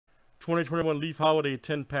2021 Leaf Holiday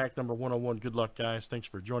 10-pack number 101. Good luck, guys. Thanks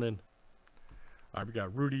for joining. All right, we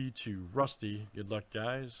got Rudy to Rusty. Good luck,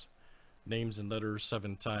 guys. Names and letters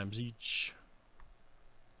 7 times each.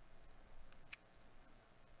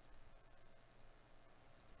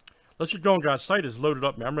 Let's get going, guys. Site is loaded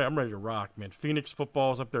up, man. I'm ready to rock, man. Phoenix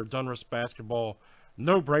football's up there. Dunruss basketball.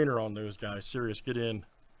 No brainer on those guys. Serious. Get in.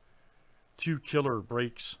 2 killer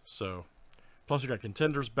breaks. So, plus we got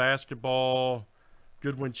Contenders basketball,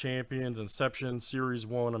 Goodwin Champions, Inception, Series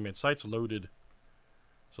 1. I mean, site's loaded.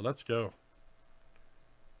 So let's go.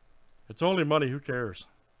 It's only money. Who cares?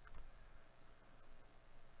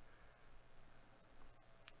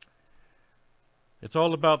 It's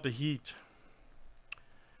all about the heat.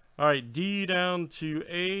 All right, D down to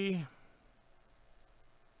A.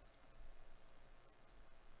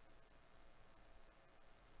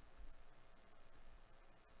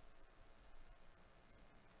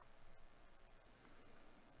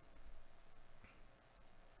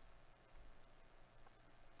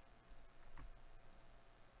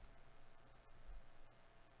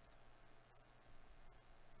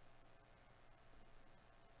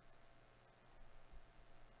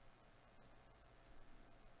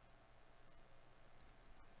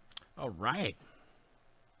 All right.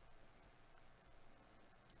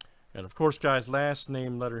 And of course, guys, last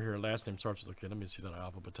name letter here. Last name starts with, okay, let me see that I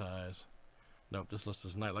alphabetize. Nope, this list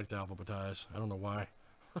does not like to alphabetize. I don't know why.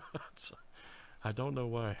 I don't know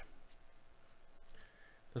why.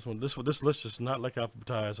 This list is not like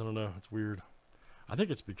alphabetized. I don't know. It's weird. I think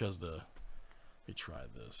it's because let me try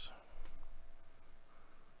this.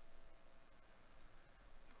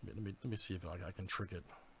 Let me see if I can trick it.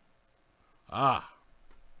 Ah.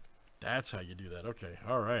 That's how you do that. Okay,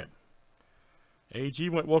 all right. AG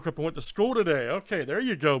woke up and went to school today. Okay, there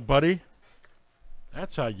you go, buddy.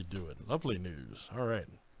 That's how you do it. Lovely news. All right.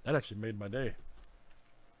 That actually made my day.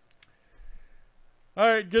 All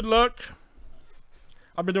right, good luck.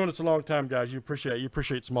 I've been doing this a long time, guys. You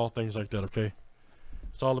appreciate small things like that, okay?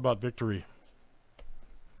 It's all about victory.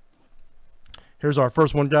 Here's our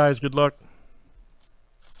first one, guys. Good luck.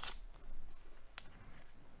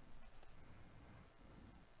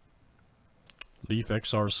 Leaf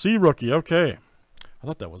XRC rookie. Okay. I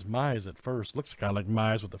thought that was Mize at first. Looks kind of like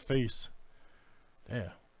Mize with the face. Yeah.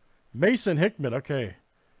 Mason Hickman. Okay.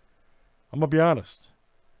 I'm going to be honest.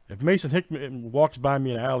 If Mason Hickman walks by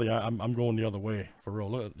me in an alley, I'm going the other way. For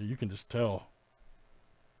real. Look, you can just tell.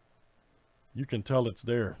 You can tell it's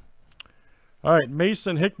there. All right.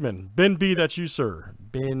 Mason Hickman. Ben B, that's you, sir.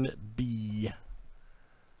 Ben B.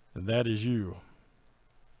 And that is you.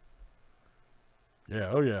 Yeah.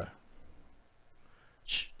 Oh, yeah.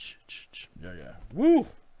 Yeah, yeah. Woo!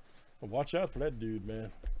 Well, watch out for that dude,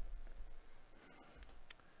 man.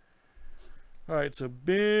 All right, so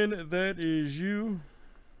Ben, that is you.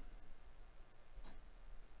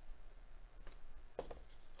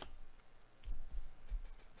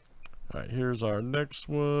 All right, here's our next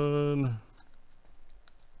one.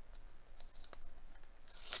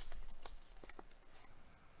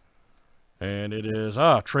 And it is,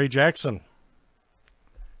 Trey Jackson.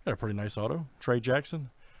 Got a pretty nice auto. Trey Jackson.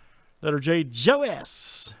 Letter J, Joe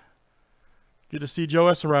S. Good to see Joe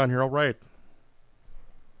S around here. All right.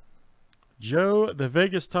 Joe, the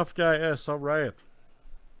Vegas tough guy S. All right.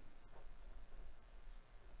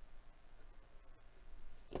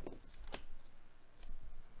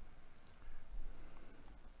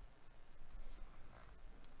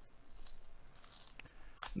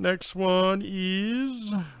 Next one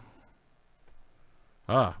is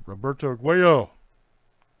Roberto Aguayo.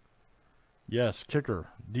 Yes, kicker.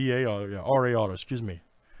 DA auto, yeah, RA auto, excuse me.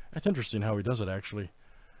 That's interesting how he does it, actually.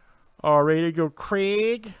 All right, to go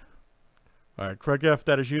Craig. All right, Craig F,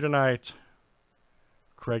 that is you tonight.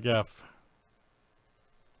 Craig F.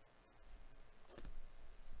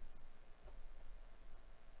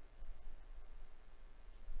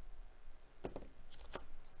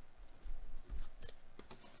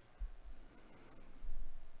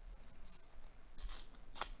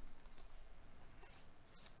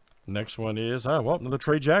 Next one is, well, another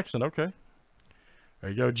Trey Jackson. Okay. There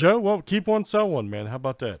you go, Joe. Well, keep one, sell one, man. How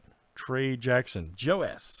about that? Trey Jackson. Joe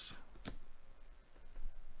S.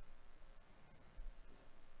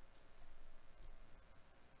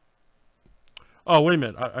 Oh, wait a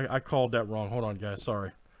minute. I called that wrong. Hold on, guys.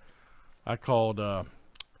 Sorry. I called,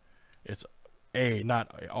 it's A,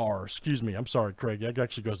 not R. Excuse me. I'm sorry, Craig. That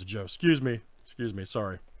actually goes to Joe. Excuse me. Excuse me.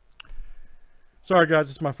 Sorry. Sorry, guys.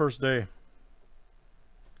 It's my first day.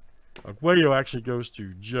 Aguayo actually goes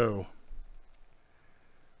to Joe.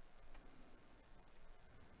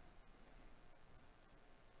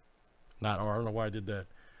 Not R. I don't know why I did that.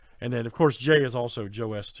 And then, of course, J is also Joe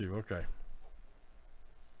S2. Okay.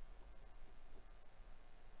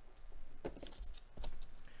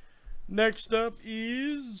 Next up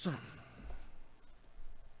is...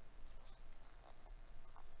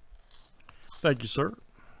 Thank you, sir.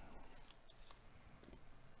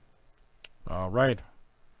 All right.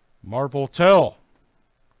 Marvel Tell.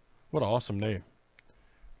 What an awesome name.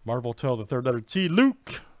 Marvel Tell, the third letter T.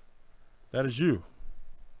 Luke. That is you.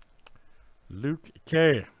 Luke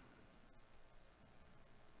K.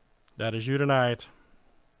 That is you tonight.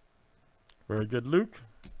 Very good, Luke.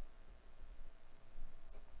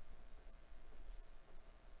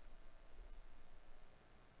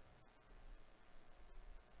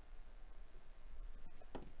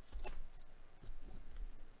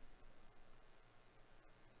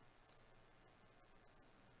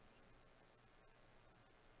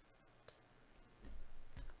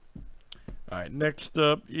 All right, next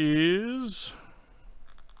up is...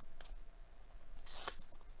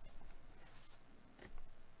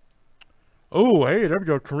 Oh, hey, there we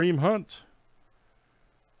go. Kareem Hunt.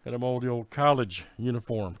 Got him the old college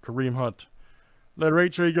uniform. Kareem Hunt. Letter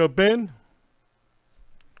H, there you go, Ben.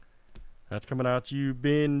 That's coming out to you,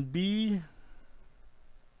 Ben B.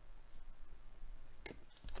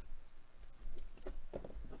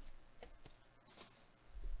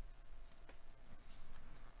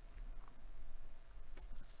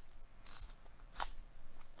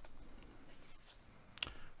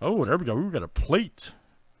 Oh, there we go. We've got a plate.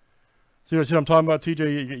 See what I'm talking about,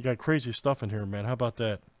 TJ? You got crazy stuff in here, man. How about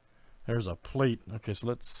that? There's a plate. Okay, so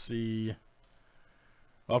let's see.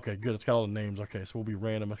 Okay, good. It's got all the names. Okay, so we'll be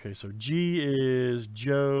random. Okay, so G is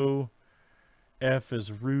Joe. F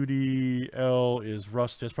is Rudy. L is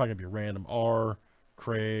Rusty. It's probably going to be random. R,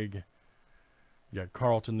 Craig. You got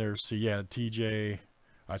Carlton there. C, yeah, TJ. All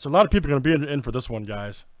right, so a lot of people are going to be in for this one,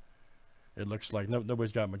 guys. It looks like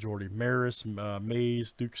nobody's got majority. Maris,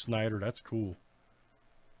 Mays, Duke Snyder. That's cool.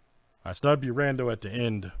 All right, so that'd be rando at the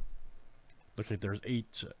end. Look like there's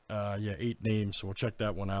 8 names, so we'll check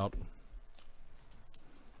that one out.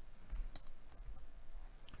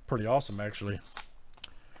 Pretty awesome, actually.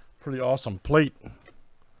 Pretty awesome plate.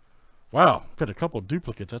 Wow, got a couple of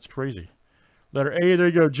duplicates. That's crazy. Letter A, there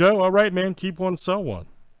you go, Joe. All right, man, keep one, sell one.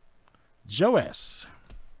 Joe S.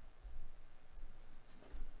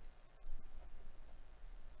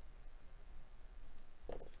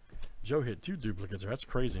 Joe hit 2 duplicates there. That's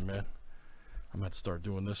crazy, man. I'm going to have to start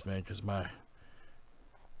doing this, man, because my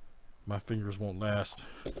fingers won't last.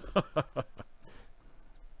 Yeah,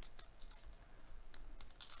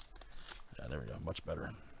 there we go. Much better.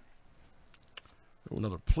 Oh,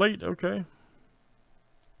 another plate. Okay.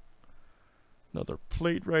 Another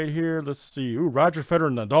plate right here. Let's see. Ooh, Roger Federer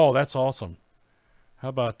and Nadal. That's awesome. How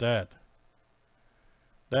about that?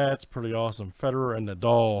 That's pretty awesome. Federer and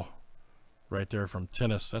Nadal. Right there from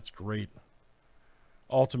tennis. That's great.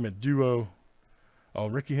 Ultimate duo. Oh,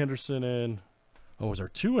 Ricky Henderson and... Oh, is there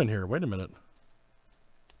 2 in here? Wait a minute.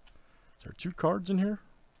 Is there 2 cards in here?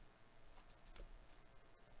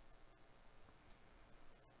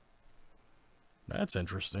 That's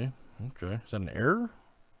interesting. Okay. Is that an error?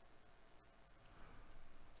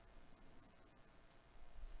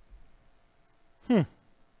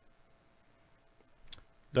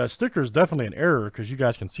 The sticker is definitely an error because you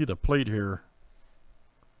guys can see the plate here.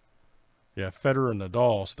 Yeah, Federer and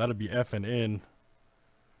Nadal. So that'd be F and N.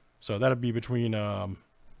 So that'd be between.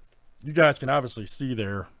 You guys can obviously see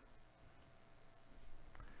there.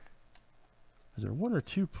 Is there 1 or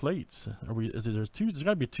 2 plates? There's 2? There's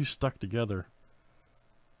got to be 2 stuck together.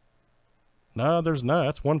 No, there's not.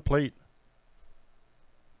 That's 1 plate.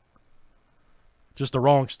 Just the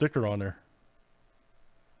wrong sticker on there.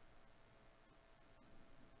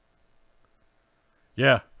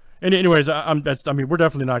 Yeah. And anyways, I mean, we're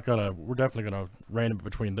definitely gonna random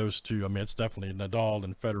between those 2. I mean, it's definitely Nadal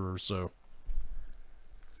and Federer. So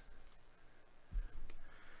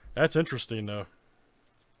that's interesting, though.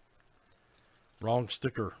 Wrong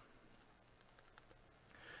sticker.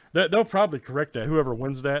 They'll probably correct that. Whoever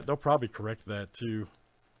wins that, they'll probably correct that too.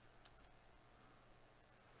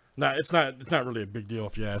 Nah, it's not really a big deal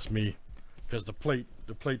if you ask me, because the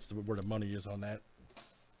plate's where the money is on that.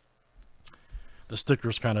 The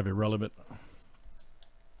sticker's kind of irrelevant.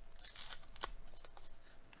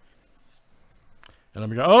 And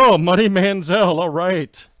I'm going to go, oh, Money Manziel. All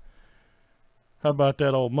right. How about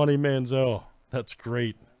that old Money Manziel? That's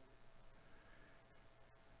great.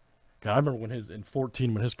 God, I remember when in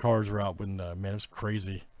 14 when his cars were out, when man, it was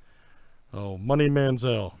crazy. Oh, Money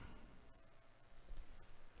Manziel.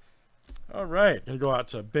 All right. Gonna go out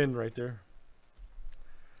to Ben right there.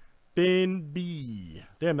 Ben B.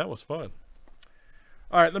 Damn, that was fun.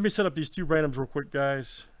 All right, let me set up these 2 randoms real quick,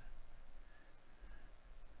 guys.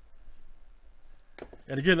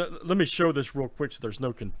 And again, let me show this real quick so there's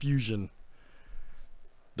no confusion.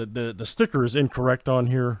 The sticker is incorrect on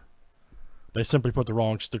here. They simply put the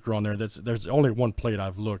wrong sticker on there. There's only 1 plate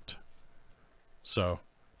I've looked. So,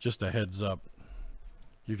 just a heads up.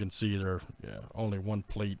 You can see there, only 1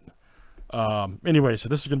 plate. Anyway, so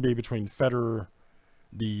this is going to be between Federer,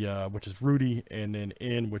 which is Rudy, and then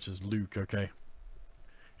N, which is Luke, okay?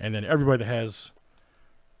 And then everybody that has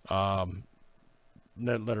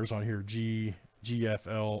letters on here, G, F,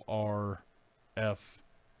 L, R, F,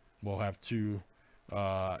 will have 2,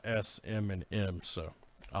 S, M, and M. So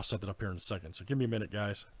I'll set that up here in a second. So give me a minute,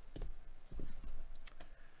 guys.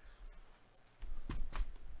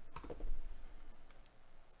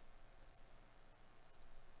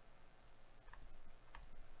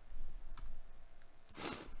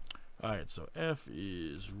 All right, so F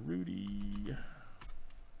is Rudy.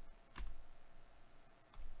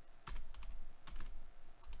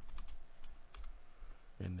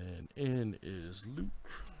 And then N is Luke.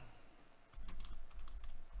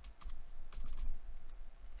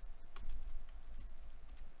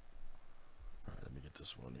 All right, let me get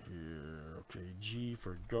this one here. Okay, G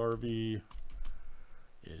for Garvey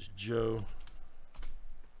is Joe.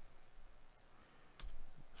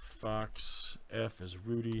 Fox, F is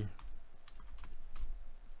Rudy.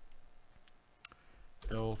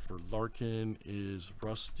 L for Larkin is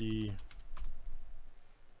Rusty.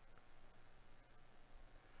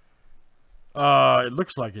 It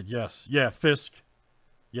looks like it, yes. Yeah, Fisk.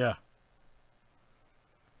 Yeah.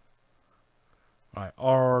 All right,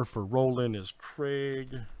 R for Roland is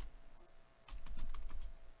Craig.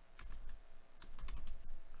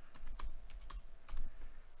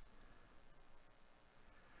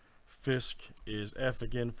 Fisk is F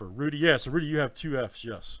again for Rudy. Yeah, so Rudy, you have 2 Fs,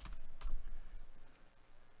 yes.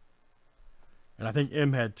 And I think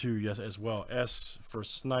M had 2, yes, as well. S for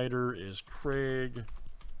Snyder is Craig.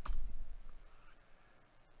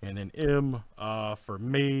 And then M for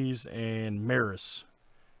Mays and Maris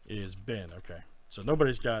is Ben. Okay, so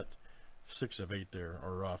nobody's got 6 of 8 there,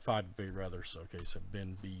 or 5 of 8 rather. So okay, so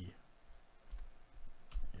Ben B,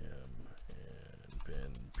 M, and Ben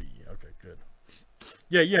B. Okay, good.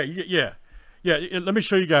 Yeah. Let me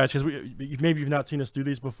show you guys, because maybe you've not seen us do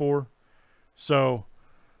these before. So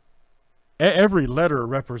every letter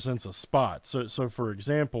represents a spot. So for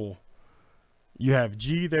example, you have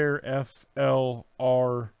G there, F, L,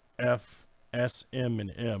 R, F, S, M,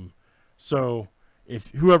 and M. So if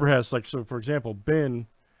whoever has, like, so for example, Ben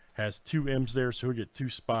has 2 M's there, so he'll get 2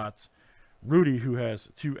 spots. Rudy, who has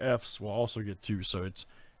 2 F's, will also get 2. So it's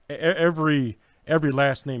every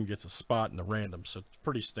last name gets a spot in the random. So it's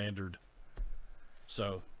pretty standard.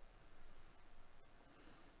 So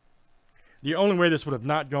the only way this would have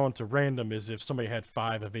not gone to random is if somebody had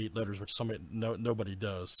 5 of 8 letters, which nobody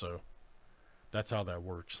does. So that's how that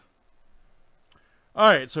works. All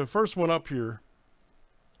right, so first one up here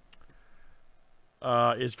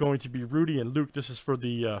is going to be Rudy and Luke. This is for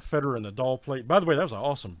the Federer and Nadal plate. By the way, that was an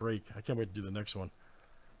awesome break. I can't wait to do the next one.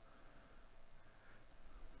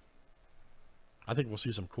 I think we'll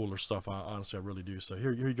see some cooler stuff. Honestly, I really do. So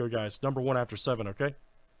here you go, guys. Number 1 after 7, okay?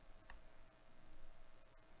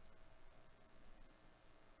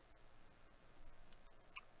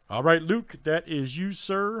 All right, Luke, that is you,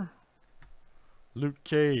 sir. Luke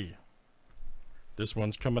K. This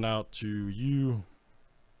one's coming out to you.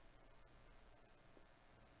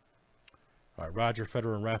 All right, Roger,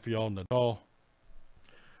 Federer, and Rafael Nadal.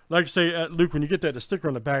 Like I say, Luke, when you get that, the sticker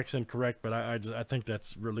on the back's incorrect, but I think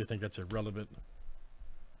that's irrelevant.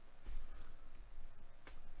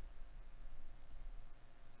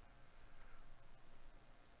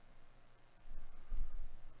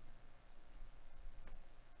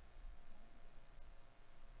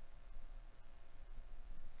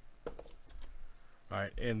 All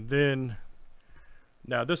right, and then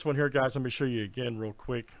now this one here, guys, let me show you again real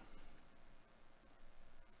quick.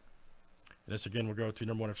 This again will go to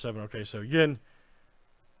number 1 of 7. Okay, so again,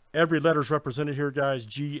 every letter is represented here, guys.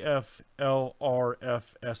 G, F, L, R,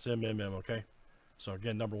 F, S, M, M, M. Okay, so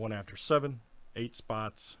again, number 1 after 7, 8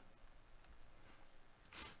 spots.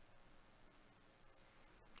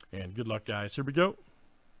 And good luck, guys. Here we go.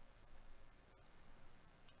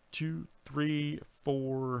 2, 3,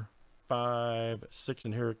 4, 5, 6,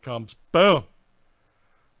 and here it comes. Boom!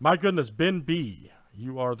 My goodness, Ben B,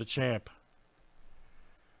 you are the champ.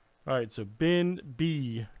 All right, so Ben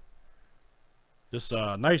B, this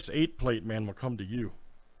nice 8 plate, man, will come to you.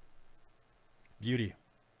 Beauty.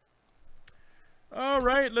 All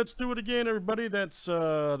right, let's do it again, everybody. That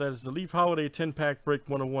is the Leaf Holiday 10-pack break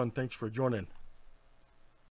 101. Thanks for joining.